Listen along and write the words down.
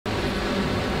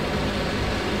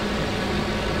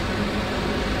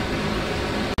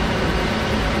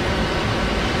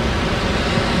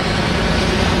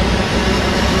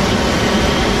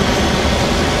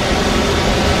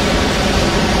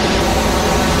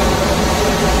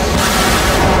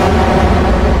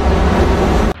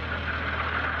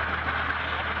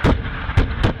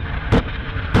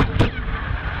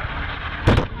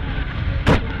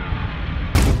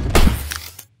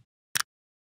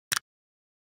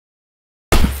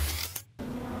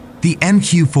The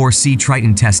MQ-4C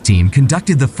Triton test team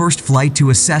conducted the first flight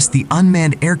to assess the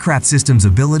unmanned aircraft system's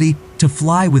ability to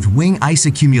fly with wing ice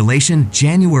accumulation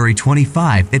January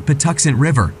 25 at Patuxent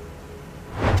River.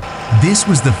 This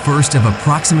was the first of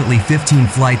approximately 15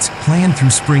 flights planned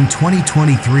through spring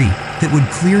 2023 that would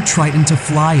clear Triton to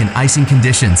fly in icing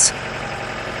conditions.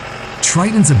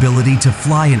 Triton's ability to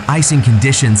fly in icing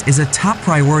conditions is a top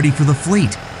priority for the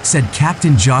fleet, said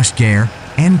Captain Josh Gare,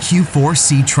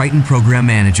 MQ-4C Triton Program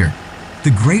Manager.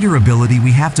 The greater ability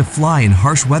we have to fly in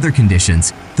harsh weather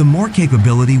conditions, the more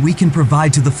capability we can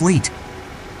provide to the fleet.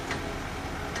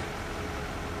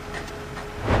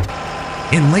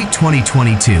 In late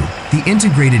 2022, the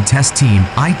Integrated Test Team,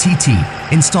 ITT,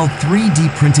 installed 3D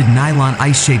printed nylon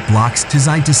ice-shaped blocks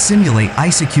designed to simulate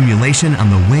ice accumulation on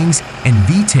the wings and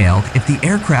V-tail if the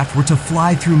aircraft were to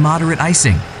fly through moderate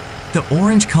icing. The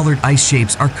orange-colored ice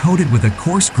shapes are coated with a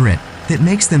coarse grit that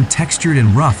makes them textured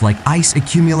and rough like ice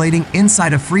accumulating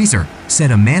inside a freezer,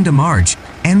 said Amanda Marge,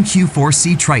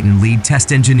 MQ-4C Triton lead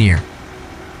test engineer.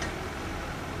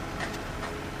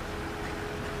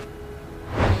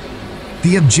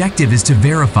 The objective is to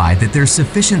verify that there's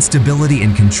sufficient stability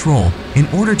and control in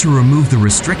order to remove the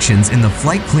restrictions in the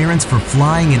flight clearance for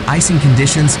flying in icing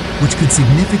conditions, which could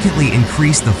significantly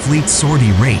increase the fleet's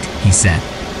sortie rate, he said.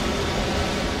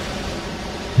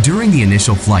 During the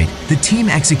initial flight, the team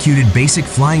executed basic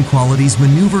flying qualities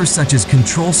maneuvers such as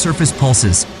control surface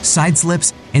pulses, side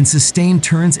slips, and sustained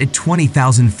turns at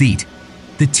 20,000 feet.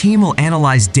 The team will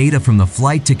analyze data from the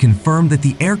flight to confirm that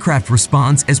the aircraft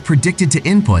responds as predicted to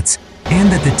inputs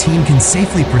and that the team can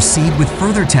safely proceed with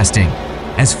further testing.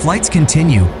 As flights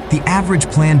continue, the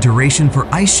average planned duration for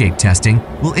ice-shape testing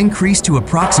will increase to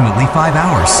approximately 5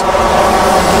 hours.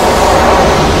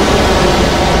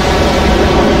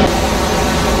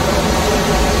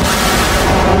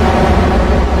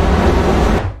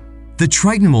 The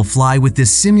Triton will fly with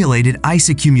this simulated ice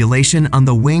accumulation on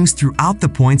the wings throughout the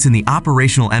points in the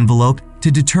operational envelope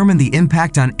to determine the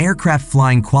impact on aircraft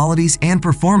flying qualities and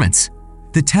performance.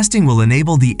 The testing will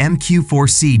enable the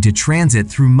MQ-4C to transit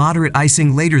through moderate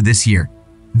icing later this year.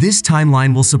 This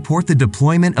timeline will support the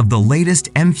deployment of the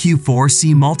latest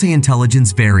MQ-4C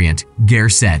multi-intelligence variant, Gare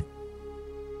said.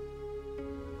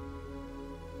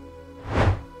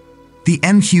 The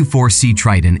MQ-4C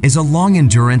Triton is a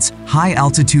long-endurance,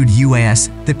 high-altitude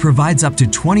UAS that provides up to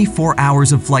 24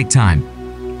 hours of flight time.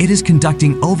 It is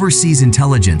conducting overseas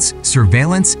intelligence,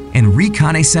 surveillance, and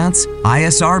reconnaissance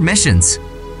 (ISR) missions.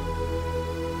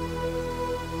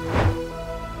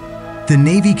 The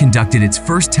Navy conducted its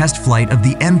first test flight of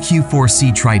the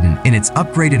MQ-4C Triton in its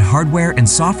upgraded hardware and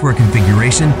software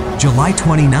configuration July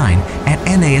 29 at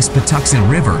NAS Patuxent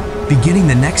River, beginning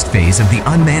the next phase of the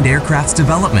unmanned aircraft's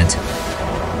development.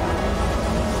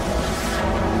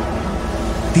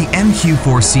 The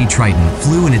MQ-4C Triton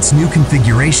flew in its new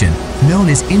configuration, known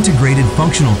as Integrated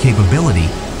Functional Capability,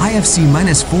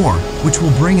 IFC-4, which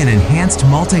will bring an enhanced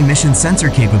multi-mission sensor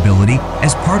capability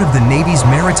as part of the Navy's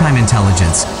maritime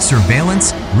intelligence,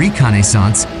 surveillance,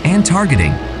 reconnaissance, and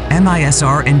targeting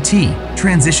 (MISR&T)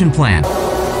 transition plan.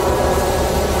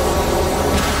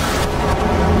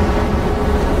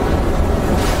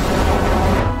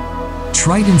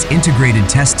 Triton's Integrated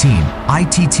Test Team,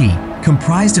 ITT,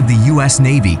 comprised of the US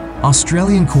Navy,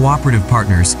 Australian cooperative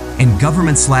partners, and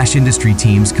government/industry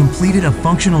teams, completed a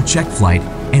functional check flight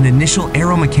and initial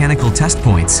aeromechanical test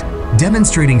points,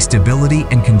 demonstrating stability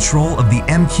and control of the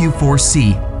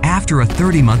MQ-4C after a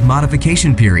 30-month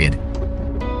modification period.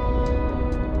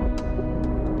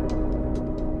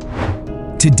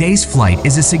 Today's flight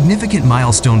is a significant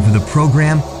milestone for the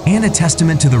program and a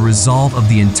testament to the resolve of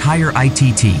the entire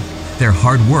ITT, their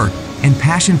hard work, and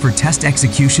passion for test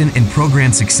execution and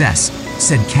program success,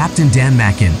 said Captain Dan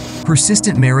Mackin,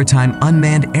 Persistent Maritime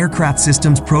Unmanned Aircraft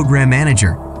Systems Program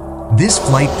Manager. This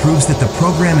flight proves that the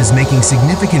program is making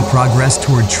significant progress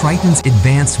toward Triton's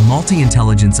advanced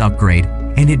multi-intelligence upgrade,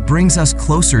 and it brings us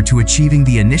closer to achieving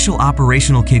the initial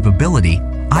operational capability,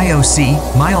 IOC,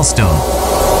 milestone.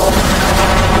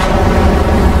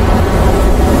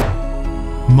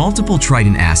 Multiple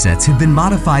Triton assets have been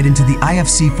modified into the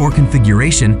IFC-4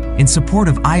 configuration in support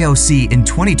of IOC in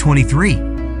 2023.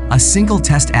 A single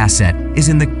test asset is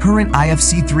in the current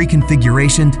IFC-3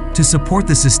 configuration to support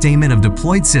the sustainment of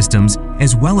deployed systems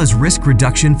as well as risk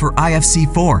reduction for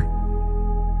IFC-4.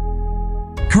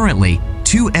 Currently,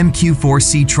 2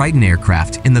 MQ-4C Triton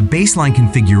aircraft in the baseline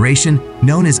configuration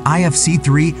known as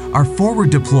IFC-3 are forward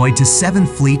deployed to 7th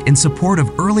Fleet in support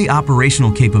of Early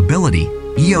Operational Capability,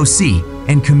 EOC,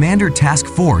 and Commander Task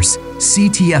Force,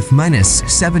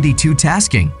 CTF-72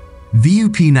 tasking.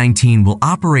 VUP-19 will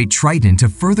operate Triton to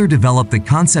further develop the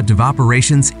concept of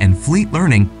operations and fleet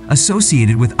learning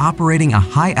associated with operating a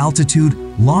high-altitude,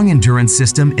 long-endurance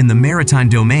system in the maritime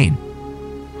domain.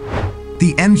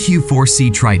 The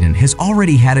MQ-4C Triton has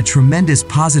already had a tremendous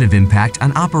positive impact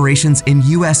on operations in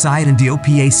US and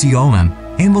DOPACOM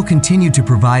and will continue to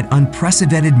provide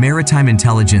unprecedented maritime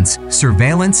intelligence,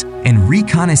 surveillance, and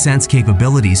reconnaissance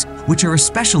capabilities, which are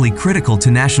especially critical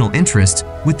to national interests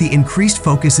with the increased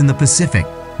focus in the Pacific,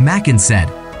 Mackin said.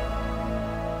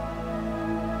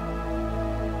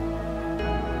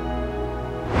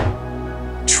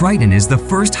 Triton is the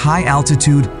first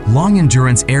high-altitude,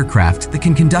 long-endurance aircraft that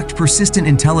can conduct persistent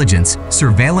intelligence,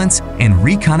 surveillance, and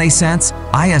reconnaissance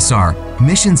 (ISR)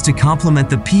 missions to complement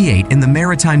the P-8 in the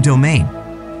maritime domain.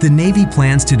 The Navy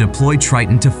plans to deploy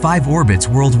Triton to 5 orbits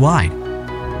worldwide.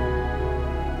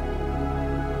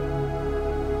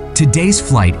 Today's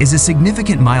flight is a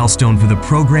significant milestone for the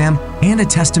program and a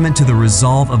testament to the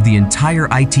resolve of the entire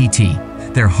ITT,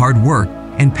 their hard work,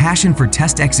 and passion for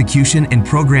test execution and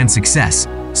program success,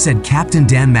 said Captain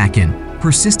Dan Mackin,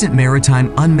 Persistent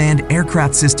Maritime Unmanned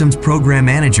Aircraft Systems Program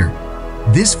Manager.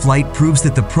 This flight proves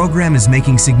that the program is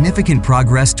making significant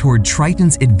progress toward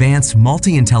Triton's advanced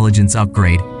multi-intelligence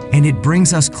upgrade, and it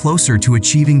brings us closer to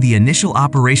achieving the initial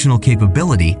operational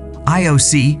capability,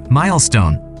 IOC,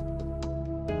 milestone.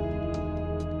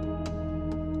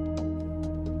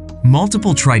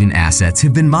 Multiple Triton assets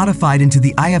have been modified into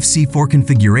the IFC-4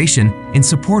 configuration in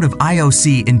support of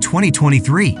IOC in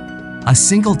 2023. A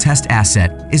single test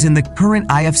asset is in the current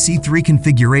IFC-3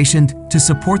 configuration to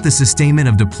support the sustainment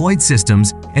of deployed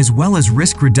systems as well as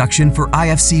risk reduction for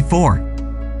IFC-4.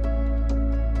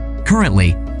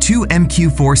 Currently, 2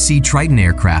 MQ-4C Triton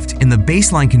aircraft in the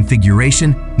baseline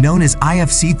configuration known as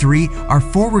IFC-3 are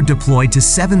forward deployed to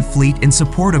 7th Fleet in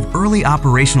support of Early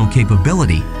Operational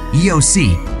Capability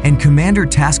 (EOC) and Commander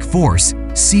Task Force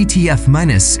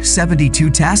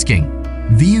 (CTF-72) tasking.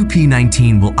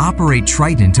 VUP-19 will operate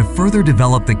Triton to further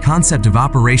develop the concept of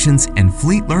operations and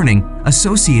fleet learning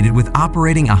associated with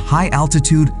operating a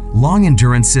high-altitude,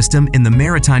 long-endurance system in the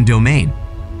maritime domain.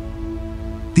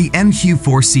 The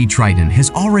MQ-4C Triton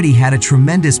has already had a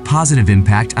tremendous positive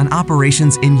impact on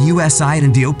operations in US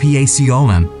and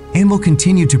DOPACOM and will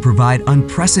continue to provide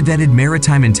unprecedented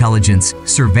maritime intelligence,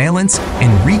 surveillance,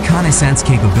 and reconnaissance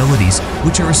capabilities,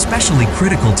 which are especially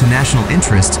critical to national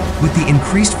interests with the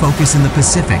increased focus in the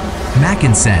Pacific,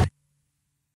 Mackin said.